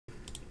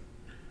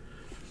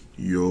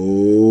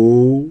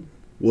Yo,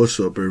 what's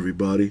up,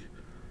 everybody?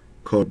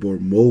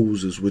 Cardboard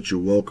Moles is with you.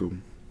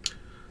 Welcome.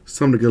 It's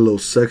time to get a little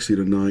sexy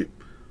tonight.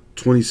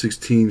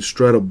 2016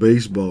 Strata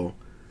Baseball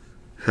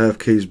half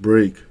case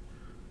break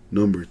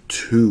number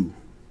 2.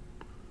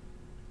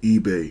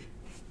 eBay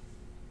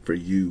for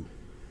you.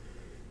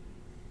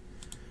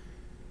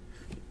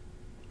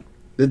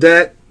 Did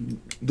that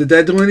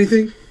do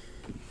anything?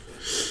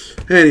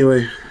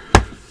 Anyway,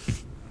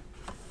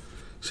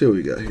 see what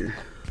we got here.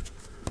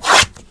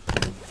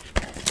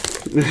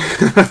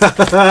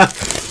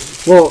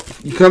 Well,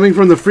 coming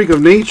from the freak of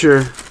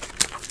nature,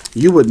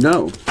 you would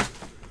know.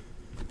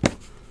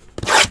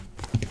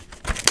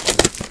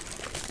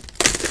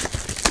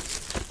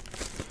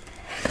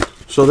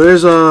 So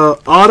there's a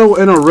auto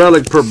and a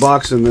relic per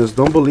box in this.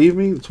 Don't believe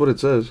me? That's what it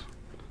says.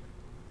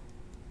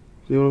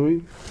 See what I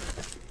mean?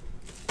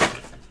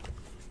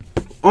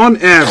 On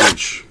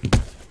average.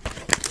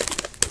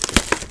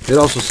 It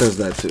also says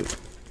that too.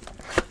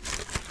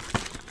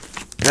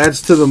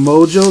 Adds to the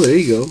mojo. There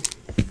you go.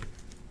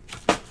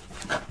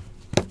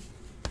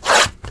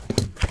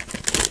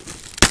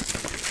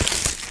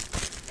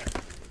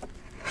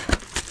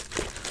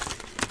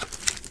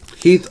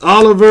 Heath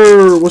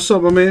Oliver, what's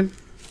up, my man?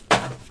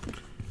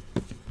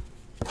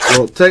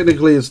 Well,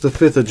 technically it's the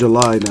 5th of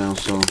July now,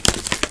 so.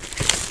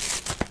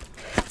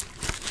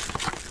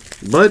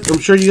 But I'm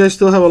sure you guys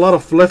still have a lot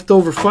of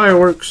leftover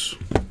fireworks.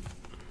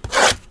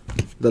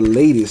 The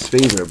latest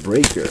favorite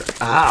breaker.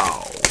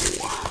 Ow.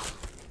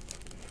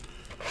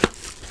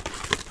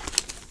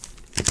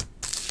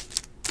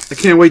 I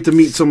can't wait to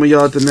meet some of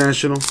y'all at the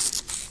National.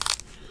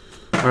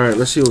 Alright,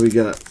 let's see what we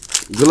got.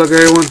 Good luck,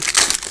 everyone.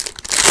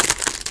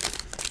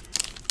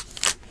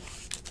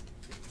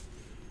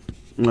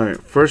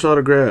 Alright, first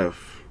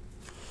autograph.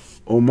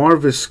 Omar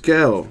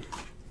Vizquel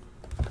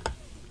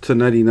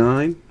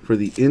 /99 for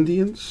the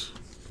Indians.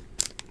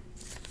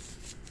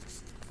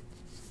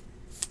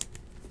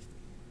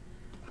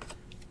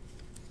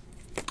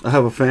 I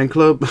have a fan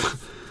club.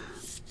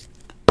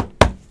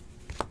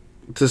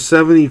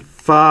 /75,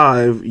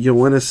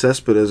 Yoenis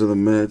Cespedes of the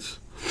Mets.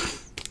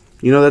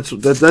 You know,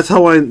 that's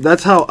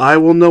how I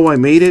will know I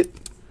made it.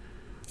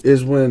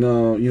 Is when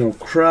you know,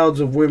 crowds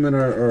of women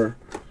are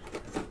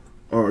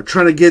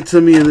trying to get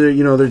to me, and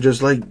they're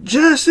just like,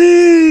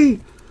 Jesse,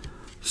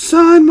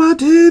 sign my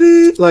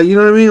titty. Like, you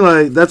know what I mean?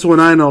 Like, that's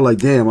when I know, like,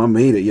 damn, I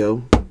made it,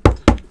 yo.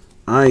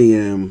 I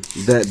am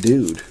that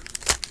dude.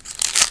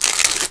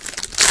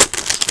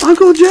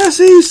 Uncle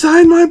Jesse,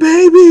 sign my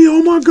baby.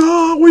 Oh my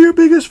God, we're your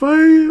biggest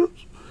fans.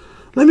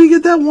 Let me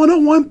get that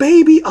 101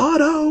 baby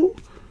auto.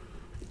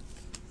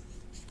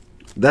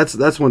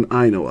 That's when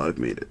I know I've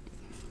made it.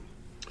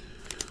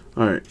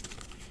 All right.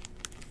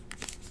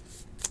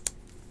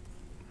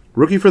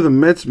 Rookie for the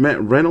Mets,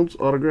 Matt Reynolds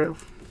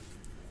autograph.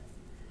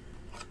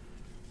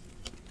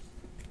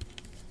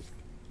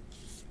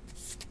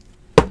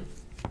 All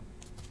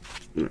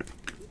right.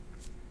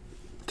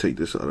 Take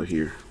this out of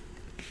here.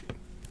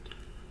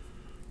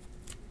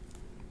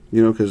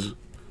 You know, because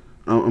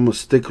I'm a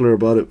stickler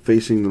about it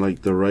facing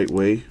like the right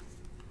way.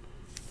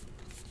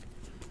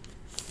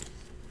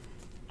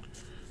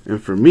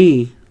 And for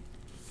me,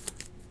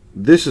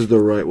 this is the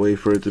right way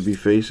for it to be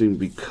facing,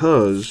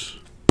 because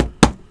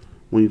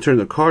when you turn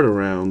the card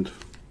around,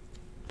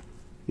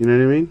 you know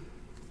what I mean?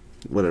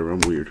 Whatever, I'm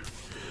weird.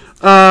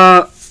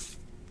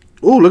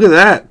 Ooh, look at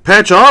that.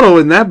 Patch auto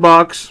in that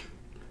box.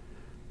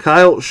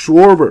 Kyle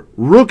Schwarber.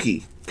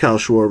 Rookie Kyle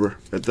Schwarber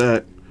at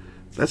that.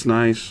 That's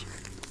nice.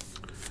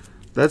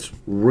 That's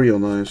real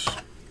nice.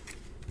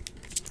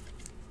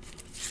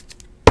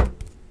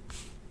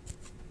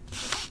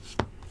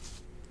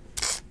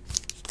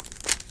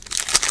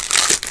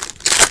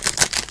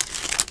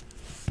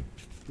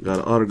 Got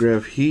an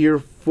autograph here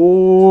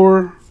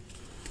for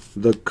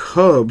the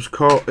Cubs,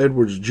 Carl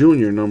Edwards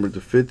Jr., numbered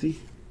 /50.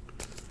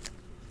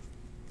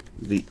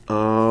 The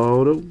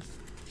auto.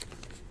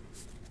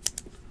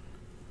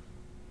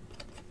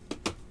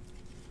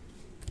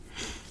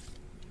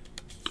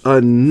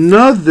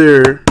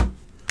 Another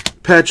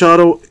patch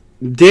auto.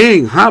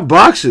 Dang, hot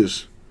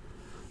boxes.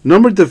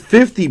 Numbered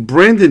 /50,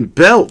 Brandon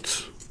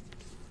Belt.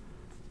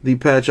 The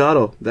patch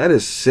auto. That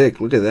is sick.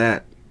 Look at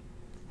that.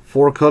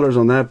 4 colors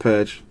on that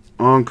patch.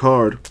 On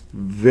card.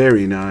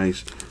 Very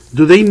nice.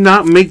 Do they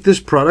not make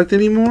this product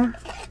anymore?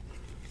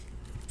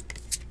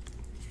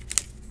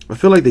 I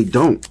feel like they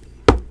don't.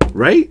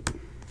 Right?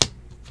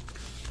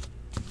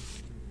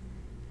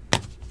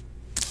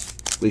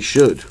 They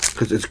should,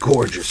 because it's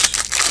gorgeous.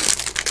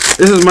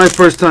 This is my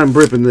first time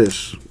bripping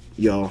this,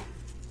 y'all.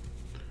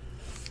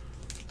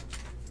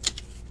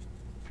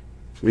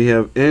 We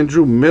have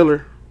Andrew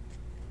Miller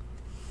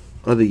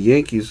of the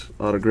Yankees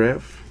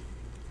autograph.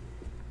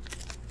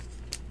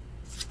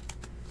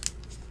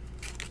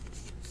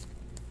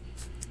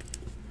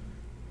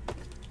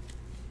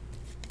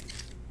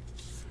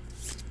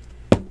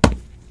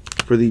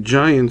 For the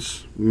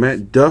Giants,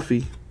 Matt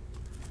Duffy,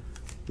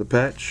 the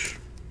patch.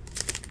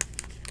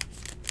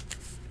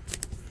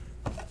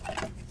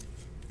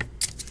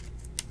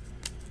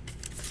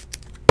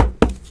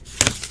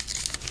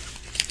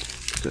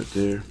 Put that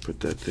there, put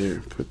that there,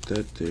 put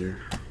that there.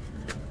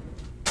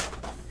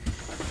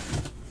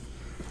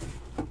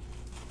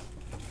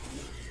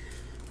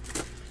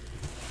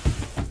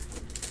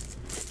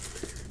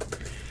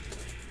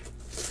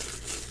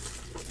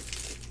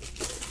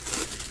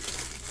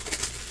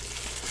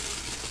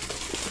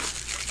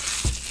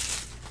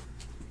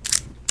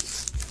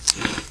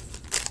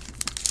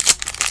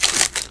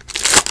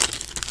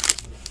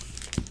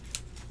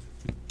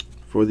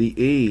 For the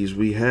A's,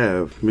 we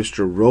have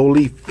Mr.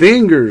 Rolly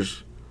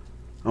Fingers.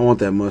 I want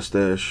that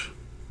mustache.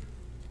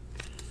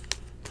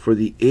 For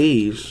the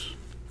A's,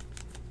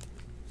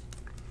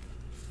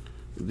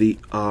 the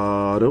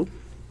auto.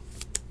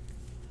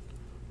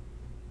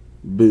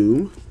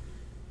 Boom.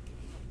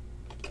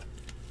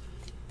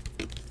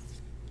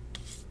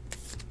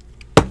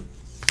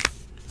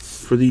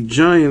 For the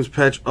Giants,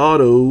 patch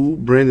auto,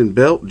 Brandon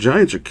Belt.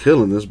 Giants are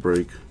killing this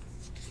break.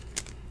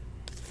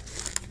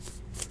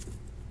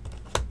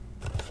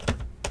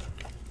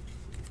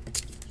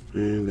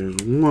 And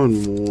there's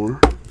one more.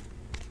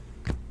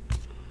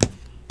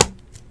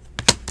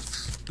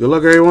 Good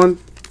luck, everyone.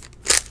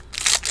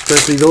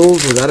 Especially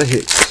those without a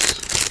hit.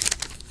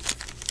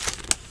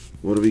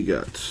 What do we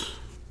got?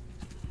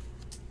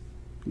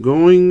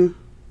 Going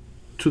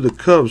to the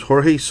Cubs,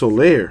 Jorge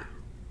Soler.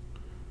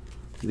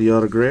 The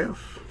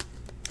autograph.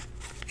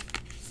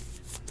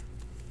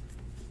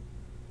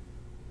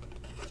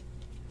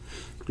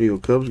 Here you go,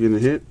 Cubs getting a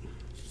hit.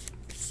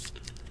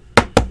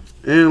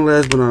 And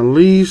last but not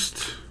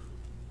least,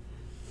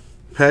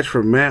 patch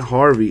for Matt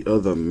Harvey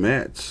of the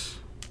Mets.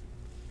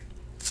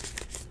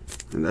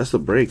 And that's the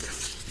break.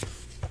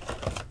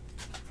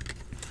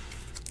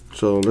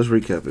 So let's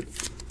recap it.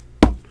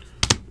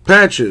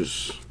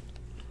 Patches.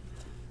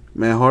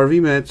 Matt Harvey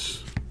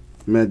Mets.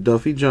 Matt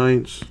Duffy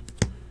Giants.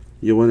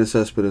 Yoenis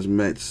Cespedes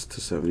Mets to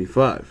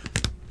 75.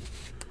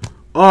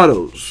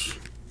 Autos.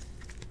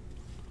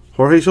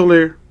 Jorge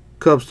Soler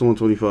Cubs to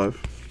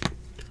 125.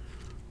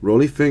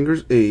 Rolly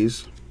Fingers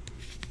A's.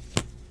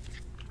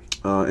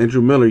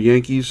 Andrew Miller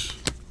Yankees.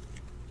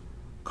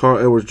 Carl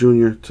Edwards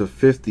Jr. to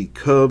 50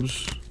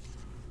 Cubs.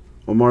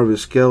 Omar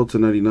Vizquel to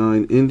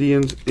 99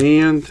 Indians.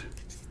 And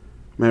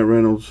Matt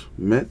Reynolds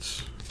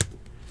Mets.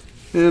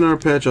 And our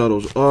patch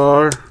autos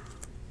are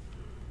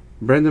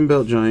Brandon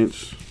Belt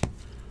Giants.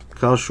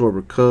 Kyle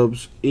Schwarber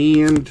Cubs.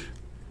 And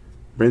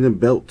Brandon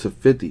Belt to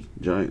 50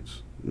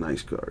 Giants.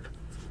 Nice card.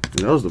 And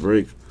that was the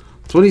break.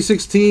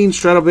 2016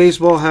 Strata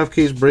Baseball half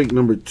case break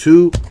number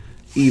 2,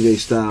 eBay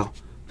style.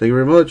 Thank you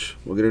very much.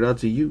 We'll get it out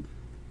to you.